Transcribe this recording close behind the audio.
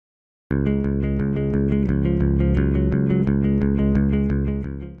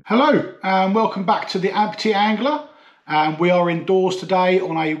Hello and welcome back to the Amputee Angler. We are indoors today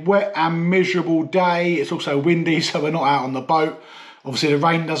on a wet and miserable day. It's also windy, so we're not out on the boat. Obviously the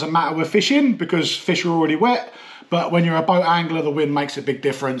rain doesn't matter with fishing because fish are already wet, but when you're a boat angler the wind makes a big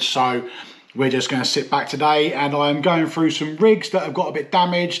difference. So we're just going to sit back today and I'm going through some rigs that have got a bit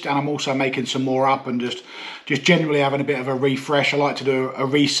damaged, and I'm also making some more up and just generally having a bit of a refresh. I like to do a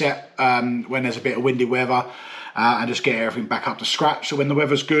reset when there's a bit of windy weather. And just get everything back up to scratch, so when the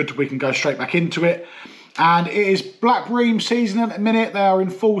weather's good we can go straight back into it. And it is black bream season at the minute. They are in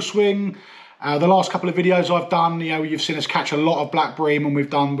full swing. The last couple of videos I've done, you've seen us catch a lot of black bream, and we've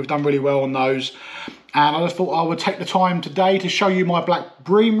done really well on those. And I just thought I would take the time today to show you my black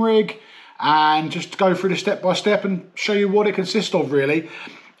bream rig and just go through the step by step and show you what it consists of. Really,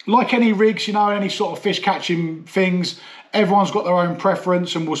 like any rigs, any sort of fish catching things, everyone's got their own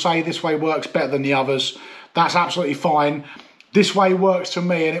preference and will say this way works better than the others. That's absolutely fine. This way works for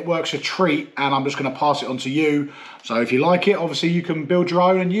me and it works a treat, and I'm just going to pass it on to you. So if you like it, obviously you can build your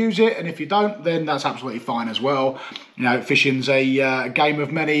own and use it, and if you don't, then that's absolutely fine as well. Fishing's a game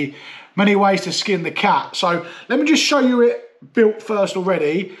of many ways to skin the cat. So let me just show you it built first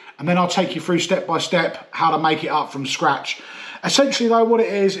already, and then I'll take you through step by step how to make it up from scratch. Essentially though, what it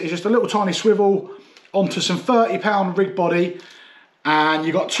is just a little tiny swivel onto some 30-pound rig body, and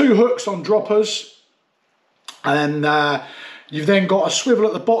you've got two hooks on droppers. And you've then got a swivel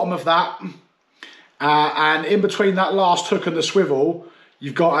at the bottom of that, and in between that last hook and the swivel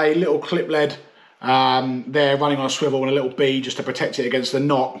you've got a little clip lead there running on a swivel and a little bead just to protect it against the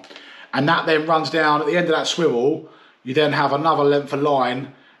knot, and that then runs down at the end of that swivel. You then have another length of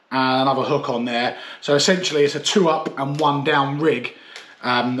line and another hook on there. So essentially it's a 2 up and 1 down rig,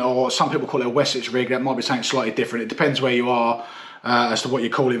 or some people call it a Wessex rig. That might be something slightly different. It depends where you are as to what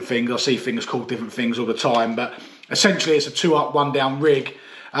you're calling things. I see things called different things all the time, but essentially it's a 2 up 1 down rig,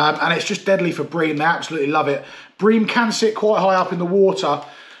 and it's just deadly for bream. They absolutely love it. Bream can sit quite high up in the water,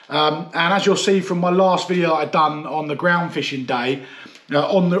 and as you'll see from my last video that I've done on the ground fishing day,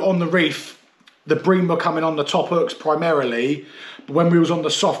 on the reef, the bream were coming on the top hooks primarily, but when we was on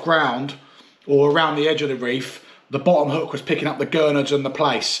the soft ground or around the edge of the reef, the bottom hook was picking up the gurnards and the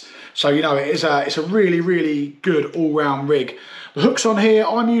plaice. So it's a really good all-round rig. The hooks on here,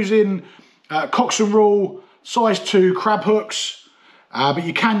 I'm using Cox and Rule size 2 crab hooks, but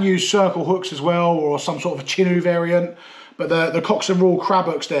you can use circle hooks as well, or some sort of a chinu variant. But the Cox and Rule crab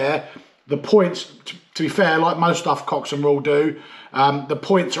hooks there, the points, to be fair, like most stuff Cox and Rule do, the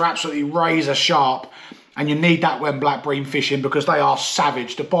points are absolutely razor sharp, and you need that when black bream fishing because they are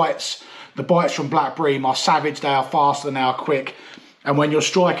savage. The bites from black bream are savage. They are fast and they are quick, and when you're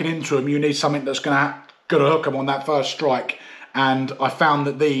striking into them, you need something that's gonna hook them on that first strike. And I found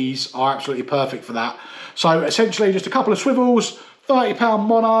that these are absolutely perfect for that. So essentially just a couple of swivels, 30-pound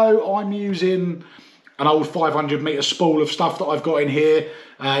mono. I'm using an old 500-metre spool of stuff that I've got in here.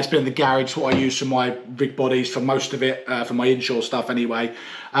 It's been in the garage. It's what I use for my rig bodies, for most of it, for my inshore stuff anyway.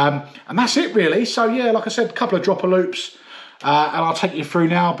 And that's it really. So yeah, like I said, a couple of dropper loops, and I'll take you through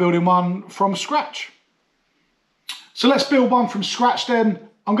now building one from scratch. So let's build one from scratch then.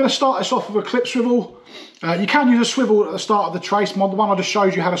 I'm going to start this off with a clip swivel. You can use a swivel at the start of the trace. The one I just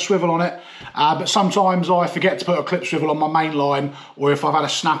showed you had a swivel on it, but sometimes I forget to put a clip swivel on my main line, or if I've had a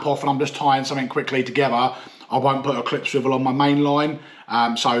snap off and I'm just tying something quickly together, I won't put a clip swivel on my main line.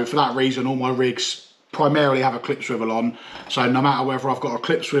 So for that reason, all my rigs primarily have a clip swivel on. So no matter whether I've got a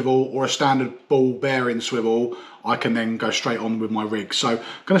clip swivel or a standard ball bearing swivel, I can then go straight on with my rig. So I'm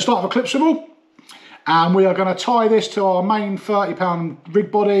going to start with a clip swivel. And we are going to tie this to our main 30-pound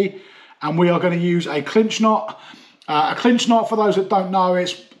rig body, and we are going to use a clinch knot. A clinch knot, for those that don't know,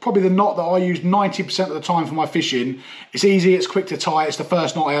 it's probably the knot that I use 90% of the time for my fishing. It's easy, it's quick to tie. It's the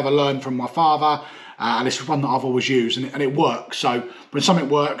first knot I ever learned from my father, and it's one that I've always used, and it works. So when something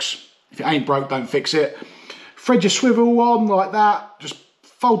works, if it ain't broke, don't fix it. Thread your swivel on like that, just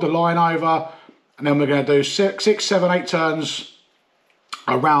fold the line over, and then we're going to do 6, 7, 8 turns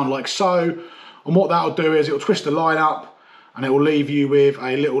around like so. And what that'll do is it'll twist the line up and it will leave you with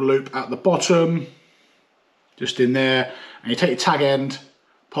a little loop at the bottom, just in there. And you take your tag end,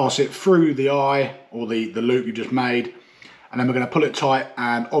 pass it through the eye or the loop you just made, and then we're going to pull it tight,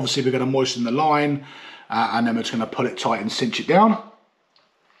 and obviously we're going to moisten the line, and then we're just going to pull it tight and cinch it down.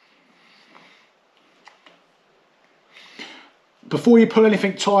 Before you pull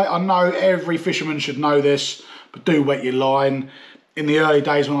anything tight, I know every fisherman should know this, but do wet your line. In the early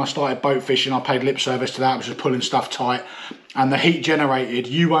days when I started boat fishing, I paid lip service to that, which is pulling stuff tight. And the heat generated,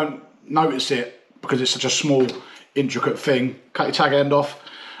 you won't notice it because it's such a small, intricate thing. Cut your tag end off.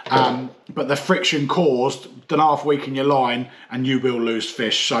 but the friction caused don't half weaken your line and you will lose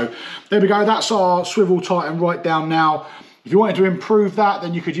fish. So there we go, that's our swivel tighten right down now. If you wanted to improve that,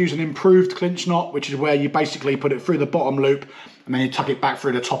 then you could use an improved clinch knot, which is where you basically put it through the bottom loop and then you tuck it back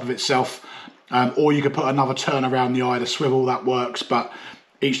through the top of itself. Or you could put another turn around the eye of the swivel, that works, but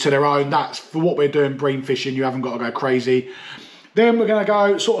each to their own. That's for what we're doing bream fishing, you haven't got to go crazy. Then we're going to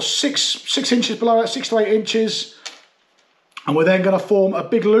go sort of six inches below it, 6 to 8 inches. And we're then going to form a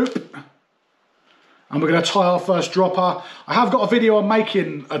big loop. And we're going to tie our first dropper. I have got a video on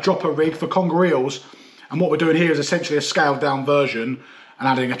making a dropper rig for conger eels. And what we're doing here is essentially a scaled down version and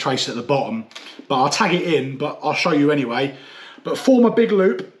adding a trace at the bottom. But I'll tag it in, but I'll show you anyway. But form a big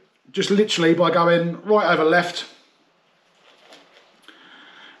loop, just literally by going right over left.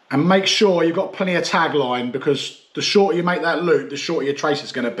 And make sure you've got plenty of tag line, because the shorter you make that loop, the shorter your trace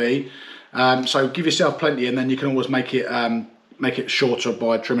is going to be. So give yourself plenty, and then you can always make it shorter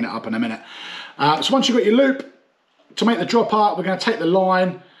by trimming it up in a minute. So once you've got your loop, to make the dropper, we're going to take the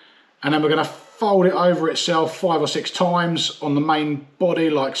line and then we're going to fold it over itself 5 or 6 times on the main body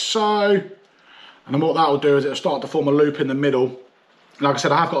like so. And then what that will do is it'll start to form a loop in the middle. Like I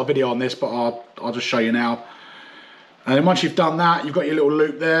said, I have got a video on this, but I'll just show you now. And then once you've done that, you've got your little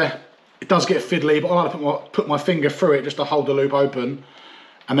loop there. It does get fiddly, but I like to put my finger through it just to hold the loop open.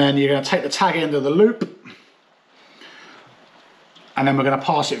 And then you're going to take the tag end of the loop. And then we're going to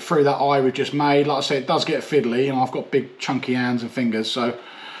pass it through that eye we've just made. Like I said, it does get fiddly, and I've got big chunky hands and fingers, so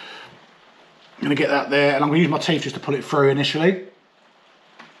I'm going to get that there, and I'm going to use my teeth just to pull it through initially.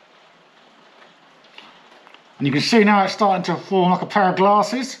 And you can see now it's starting to form like a pair of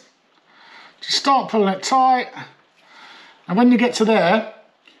glasses. Just start pulling it tight, and when you get to there,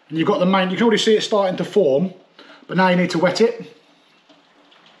 and you've got the main, you can already see it starting to form, but now you need to wet it.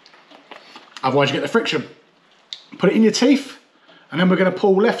 Otherwise you get the friction. Put it in your teeth, and then we're going to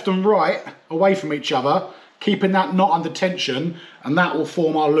pull left and right away from each other, keeping that knot under tension, and that will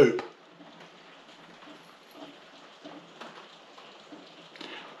form our loop.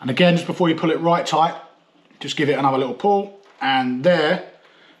 And again, just before you pull it right tight, just give it another little pull, and there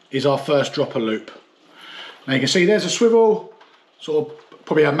is our first dropper loop. Now you can see there's a swivel, sort of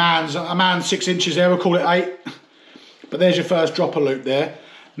probably a man's 6 inches there, we'll call it 8. But there's your first dropper loop there.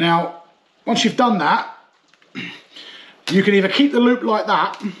 Now, once you've done that, you can either keep the loop like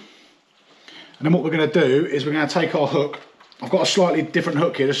that, and then what we're going to do is we're going to take our hook. I've got a slightly different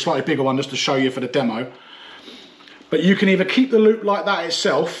hook here, a slightly bigger one just to show you for the demo. But you can either keep the loop like that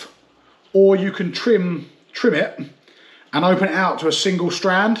itself, or you can trim it and open it out to a single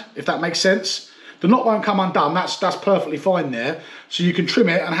strand, if that makes sense. The knot won't come undone, that's perfectly fine there. So you can trim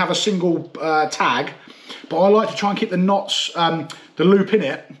it and have a single tag, but I like to try and keep the knots, the loop in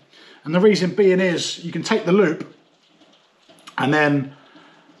it. And the reason being is you can take the loop, and then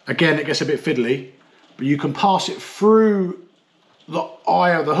again it gets a bit fiddly, but you can pass it through the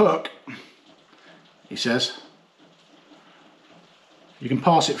eye of the hook, he says. You can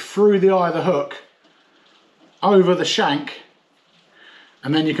pass it through the eye of the hook, over the shank,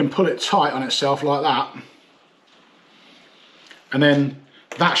 and then you can pull it tight on itself like that. And then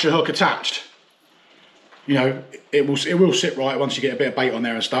that's your hook attached. You know, it will sit right once you get a bit of bait on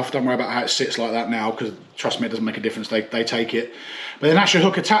there and stuff. Don't worry about how it sits like that now, because trust me, it doesn't make a difference, they take it. But then that's your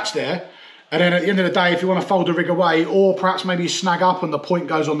hook attached there. And then at the end of the day, if you want to fold the rig away, or perhaps maybe you snag up and the point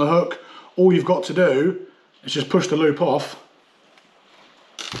goes on the hook, all you've got to do is just push the loop off,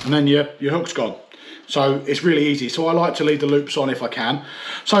 and then your hook's gone. So it's really easy. So I like to leave the loops on if I can.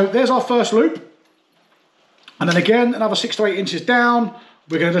 So there's our first loop. And then again, another 6 to 8 inches down.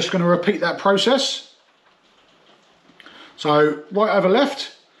 We're just going to repeat that process. So right over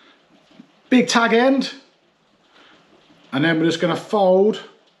left, big tag end. And then we're just going to fold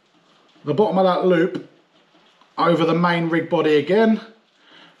the bottom of that loop over the main rig body again.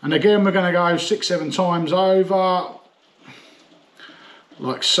 And again, we're going to go 6, 7 times over,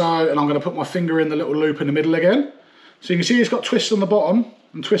 like so, and I'm going to put my finger in the little loop in the middle again. So you can see it's got twists on the bottom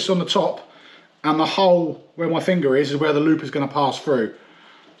and twists on the top, and the hole where my finger is where the loop is going to pass through.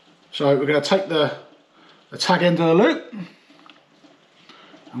 So we're going to take the tag end of the loop,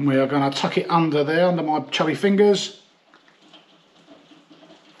 and we are going to tuck it under there, under my chubby fingers.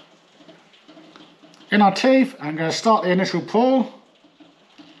 In our teeth, I'm going to start the initial pull.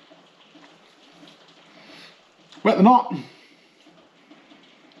 Wet the knot.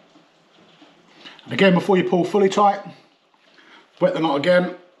 And again, before you pull fully tight, wet the knot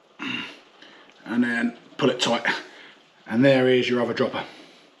again, and then pull it tight. And there is your other dropper.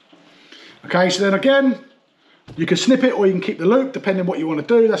 Okay, so then again, you can snip it or you can keep the loop, depending on what you want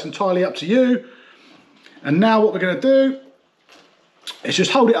to do. That's entirely up to you. And now what we're going to do is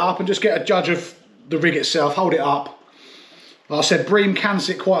just hold it up and just get a judge of the rig itself. Hold it up. Like I said, Bream can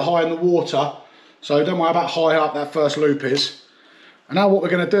sit quite high in the water, so don't worry about how high up that first loop is. And now what we're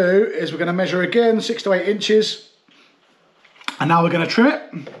going to do is we're going to measure again 6 to 8 inches, and now we're going to trim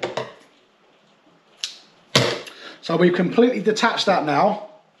it. So we've completely detached that now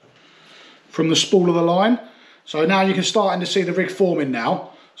from the spool of the line. So now you can start to see the rig forming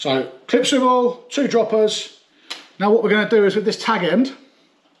now. So clip swivel, 2 droppers. Now what we're going to do is with this tag end,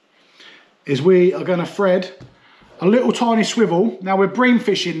 is we are going to thread a little tiny swivel. Now we're bream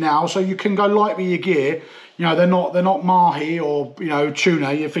fishing now, so you can go light with your gear. You know, they're not mahi or, you know,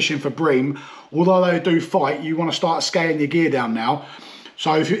 tuna. You're fishing for bream. Although they do fight, you want to start scaling your gear down now.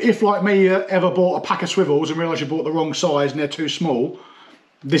 So if like me, you ever bought a pack of swivels and realised you bought the wrong size and they're too small,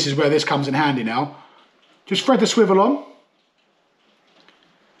 this is where this comes in handy now. Just thread the swivel on.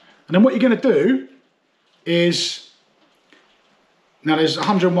 And then what you're going to do is, now there's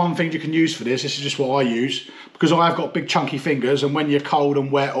 101 things you can use for this. This is just what I use because I've got big chunky fingers, and when you're cold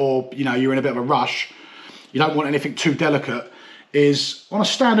and wet, or you know, you're in a bit of a rush, you don't want anything too delicate. Is on a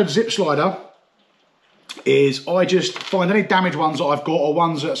standard zip slider, is I just find any damaged ones that I've got, or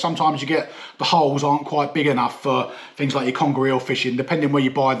ones that sometimes you get the holes aren't quite big enough for things like your conger eel fishing, depending where you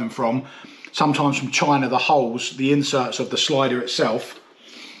buy them from. Sometimes from China, the holes, the inserts of the slider itself,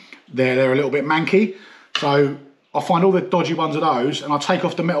 they're a little bit manky. So I find all the dodgy ones of those, and I take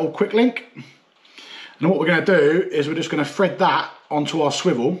off the metal quick link. And what we're going to do is we're just going to thread that onto our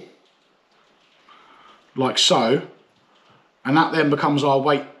swivel, like so, and that then becomes our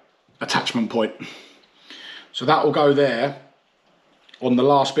weight attachment point. So that will go there on the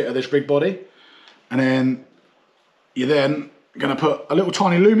last bit of this rig body, and then you're then going to put a little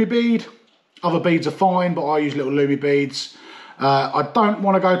tiny lumi bead. Other beads are fine, but I use little lumi beads. I don't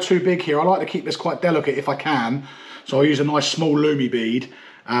want to go too big here. I like to keep this quite delicate if I can, so I use a nice small lumi bead,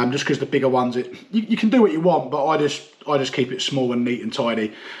 just because the bigger ones, you can do what you want, but I just keep it small and neat and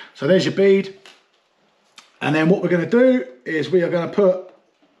tidy. So there's your bead, and then what we're going to do is we are going to put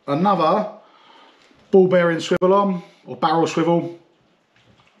another ball bearing swivel on, or barrel swivel,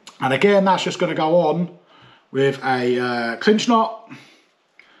 and again that's just going to go on with a clinch knot.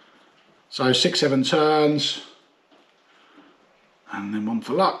 So 6-7 turns, and then 1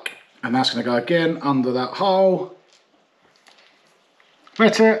 for luck, and that's going to go again under that hole.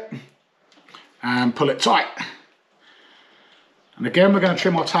 Wet it and pull it tight, and again we're going to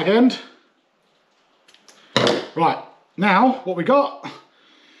trim our tag end. Right, now what we got,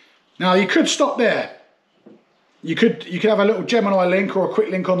 now you could stop there. You could have a little Gemini link or a quick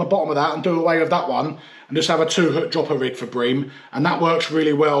link on the bottom of that and do away with that one and just have a 2-hook dropper rig for bream, and that works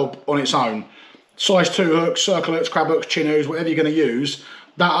really well on its own. Size 2 hooks, circle hooks, crab hooks, chin hooks, whatever you're going to use,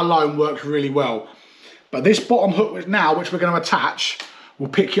 that alone works really well. But this bottom hook now, which we're going to attach, will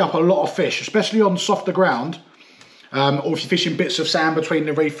pick you up a lot of fish, especially on softer ground, or if you're fishing bits of sand between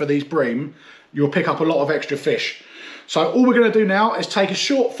the reef for these bream, you'll pick up a lot of extra fish. So all we're going to do now is take a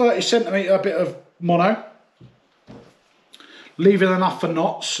short 30cm bit of mono, leaving enough for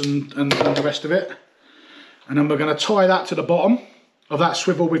knots and the rest of it, and then we're going to tie that to the bottom of that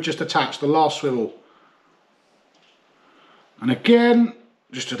swivel we've just attached, the last swivel. And again,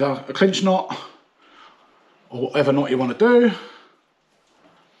 just a clinch knot, or whatever knot you want to do.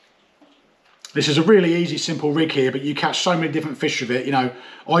 This is a really easy, simple rig here, but you catch so many different fish with it. You know,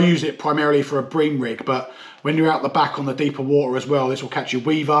 I use it primarily for a bream rig, but when you're out the back on the deeper water as well, this will catch your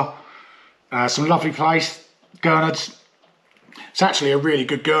weaver. Some lovely place, gurnards. It's actually a really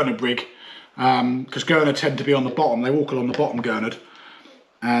good gurnard rig, because gurnard tend to be on the bottom. They walk along the bottom, gurnard.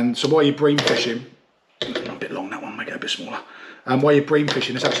 And so while you're bream fishing, a bit long that one, make it a bit smaller. While you're bream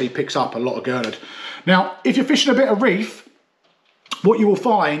fishing, this actually picks up a lot of gurnard. Now, if you're fishing a bit of reef, what you will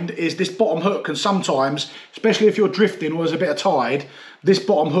find is this bottom hook can sometimes, especially if you're drifting or there's a bit of tide, this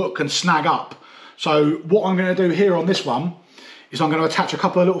bottom hook can snag up. So what I'm going to do here on this one is I'm going to attach a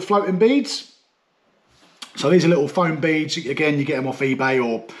couple of little floating beads. So these are little foam beads. Again, you get them off eBay,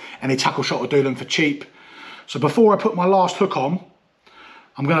 or any tackle shop will do them for cheap. So before I put my last hook on,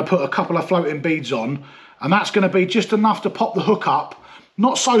 I'm going to put a couple of floating beads on, and that's going to be just enough to pop the hook up,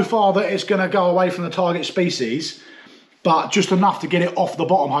 not so far that it's going to go away from the target species, but just enough to get it off the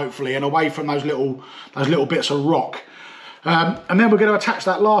bottom, hopefully, and away from those little bits of rock. And then we're going to attach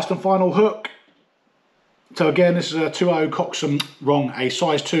that last and final hook. So again, this is a 2.0 Coxswain, a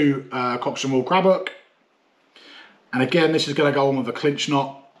size 2 Coxswain wool crab hook. And again, this is going to go on with a clinch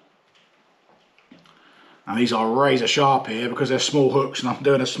knot. And these are razor sharp here because they're small hooks, and I'm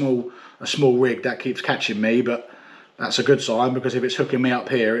doing a small rig that keeps catching me, but that's a good sign, because if it's hooking me up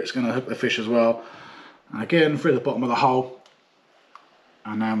here, it's going to hook the fish as well. And again, through the bottom of the hole.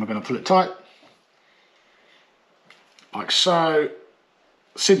 And now we're going to pull it tight, like so,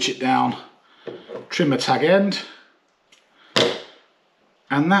 cinch it down, trim the tag end,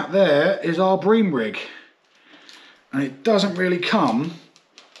 and that there is our Bream rig. And it doesn't really come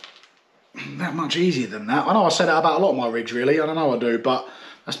that much easier than that. I know I say that about a lot of my rigs really, I don't know I do, but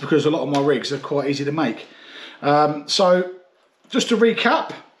that's because a lot of my rigs are quite easy to make. So just to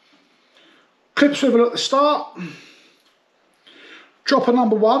recap, clip swivel at the start, dropper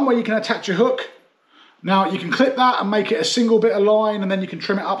number 1 where you can attach your hook. Now you can clip that and make it a single bit of line, and then you can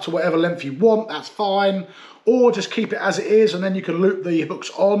trim it up to whatever length you want, that's fine. Or just keep it as it is, and then you can loop the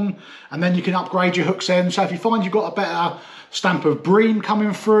hooks on, and then you can upgrade your hooks end. So if you find you've got a better stamp of Bream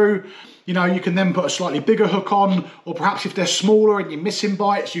coming through, you know, you can then put a slightly bigger hook on, or perhaps if they're smaller and you're missing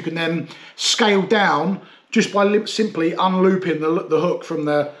bites, you can then scale down just by simply unlooping the hook from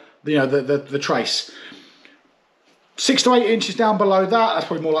the trace. 6 to 8 inches down below that, that's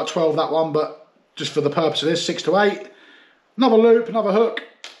probably more like 12 that one, but just for the purpose of this, 6 to 8. Another loop, another hook.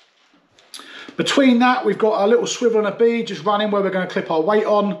 Between that, we've got a little swivel and a bead just running where we're going to clip our weight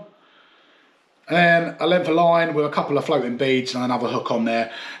on. And a length of line with a couple of floating beads and another hook on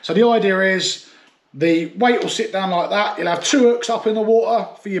there. So the idea is the weight will sit down like that. You'll have 2 hooks up in the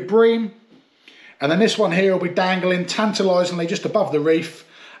water for your Bream. And then this one here will be dangling tantalisingly just above the reef.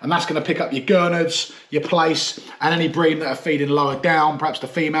 And that's going to pick up your gurnards, your plaice, and any Bream that are feeding lower down, perhaps the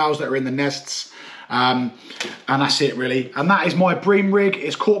females that are in the nests. And that's it really. And that is my Bream rig.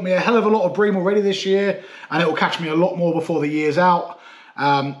 It's caught me a hell of a lot of Bream already this year, and it will catch me a lot more before the year's out.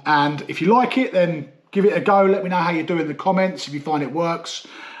 And if you like it, then give it a go. Let me know how you do in the comments if you find it works.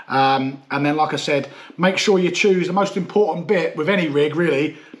 And then, like I said, make sure you choose the most important bit with any rig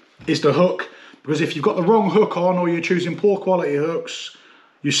really is the hook, because if you've got the wrong hook on or you're choosing poor quality hooks,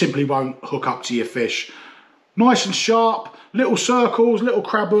 you simply won't hook up to your fish. Nice and sharp, little circles, little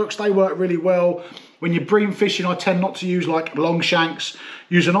crab hooks, they work really well. When you're Bream fishing, I tend not to use like long shanks.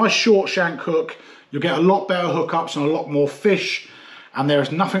 Use a nice short shank hook. You'll get a lot better hookups and a lot more fish. And there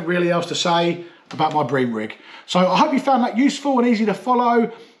is nothing really else to say about my Bream rig. So I hope you found that useful and easy to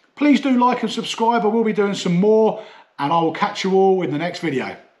follow. Please do like and subscribe. I will be doing some more, and I will catch you all in the next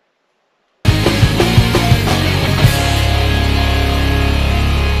video.